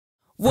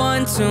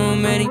One too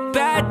many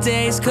bad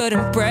days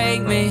couldn't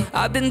break me.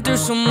 I've been through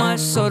so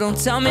much, so don't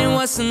tell me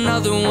what's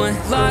another one.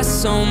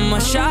 Lost so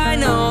much, I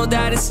know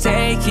that it's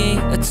taking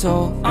a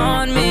toll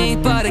on me,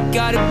 but I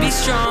gotta be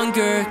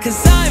stronger,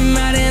 cause I'm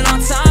at an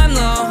all-time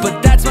low.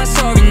 But that's my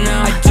story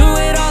now. I do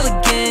it all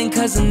again,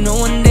 cause I know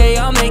one day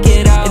I'll make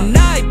it out. And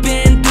I've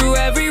been through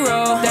every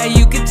road that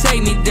you could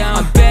take me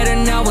down. I'm better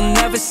now, we'll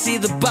never see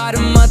the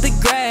bottom of the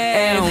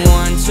grave. And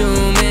one too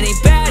many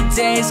bad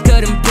days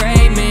couldn't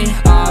break me.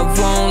 I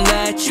won't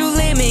let you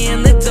leave me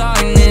in the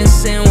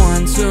darkness. And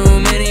one too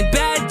many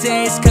bad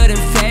days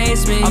couldn't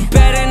face me. I'm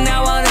better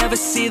now, I'll never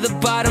see the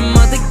bottom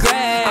of the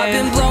grave. I've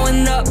been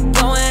blowing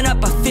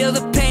up, I feel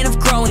the pain of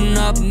growing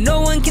up.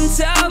 No one can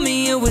tell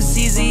me it was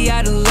easy, I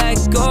had to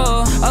let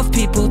go of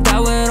people that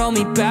would hold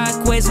me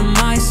back, ways of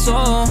my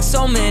soul.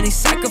 So many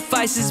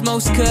sacrifices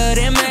most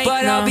couldn't make,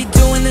 but I'll be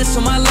doing this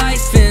till my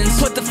life ends.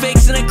 Put the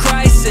fakes in a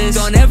crisis,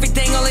 done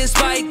everything only to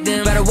spite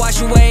them. Better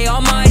wash away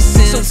all my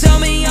sins. So tell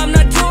me I'm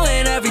not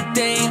doing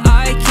everything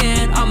I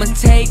can. I'ma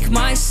take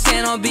my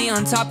stand, I'll be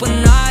on top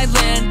when I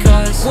land.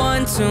 Cause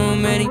one too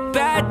many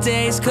bad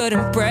days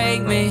couldn't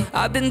break me.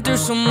 I've been through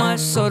so much,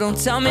 so don't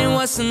tell me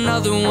what's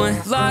another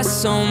one.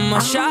 Lost so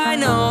much, I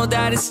know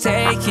that it's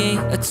taking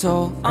a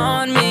toll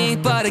on me,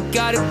 but I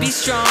gotta be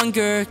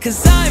stronger,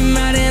 cause I'm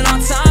at an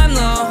all-time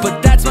low.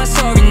 But that's my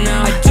story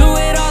now. I do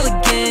it all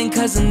again,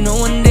 cause I know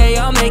one day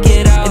I'll make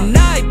it out. And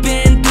I've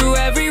been through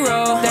every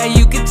road that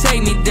you could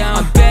take me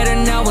down. I'm better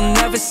now, we'll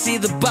never see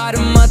the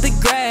bottom of the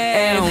grave.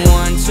 And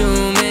one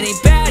too many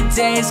bad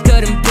days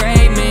couldn't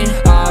break me.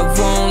 I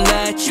won't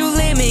let you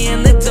leave me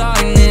in the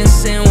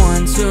darkness. And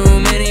one too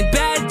many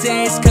bad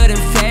days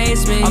couldn't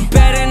face me. I'm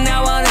better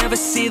now, I'll never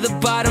see the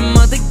bottom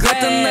of the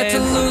grave. Nothing left to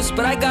lose,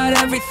 but I got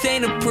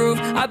everything to prove.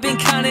 I've been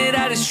counted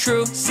out as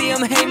true. See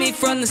them hate me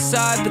from the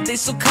side, but they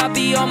still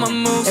copy all my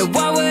moves. And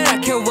why would I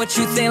care what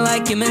you think,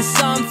 like it meant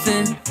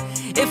something?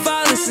 If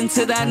I listen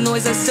to that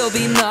noise, I'd still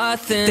be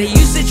nothing. They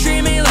used to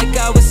treat me like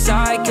I was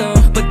psycho,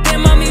 but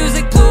then my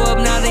music blew up,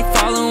 now they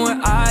follow where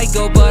I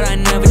go. But I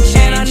never changed,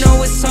 and I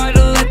know it's hard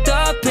to let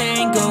the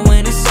pain go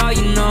when it's all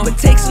you know. But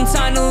take some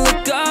time to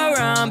look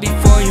around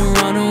before you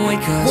run away,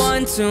 cause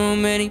one too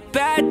many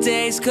bad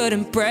days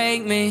couldn't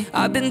break me.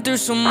 I've been through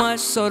so much,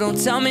 so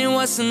don't tell me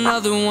what's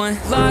another one.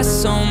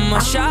 Lost so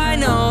much, I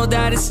know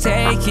that it's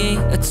taking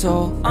a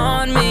toll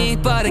on me,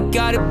 but I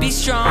gotta be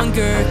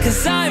stronger,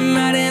 cause I'm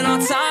at an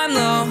all-time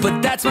low.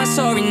 But that's my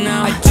story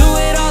now. I do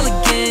it all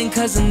again,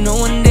 cause I know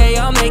one day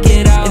I'll make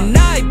it out. And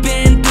I've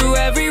been through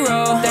every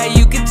road that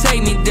you could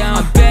take me down.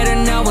 I'm better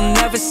now, we'll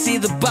never see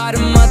the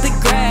bottom of the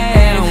grave.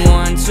 And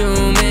one too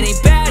many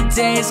bad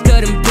days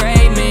couldn't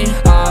break me.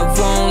 I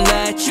won't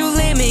let you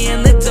leave me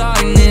in the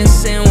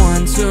darkness. And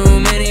one too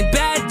many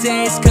bad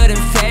days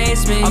couldn't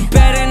face me. I'm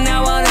better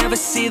now, I'll never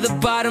see the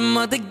bottom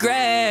of the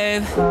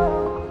grave.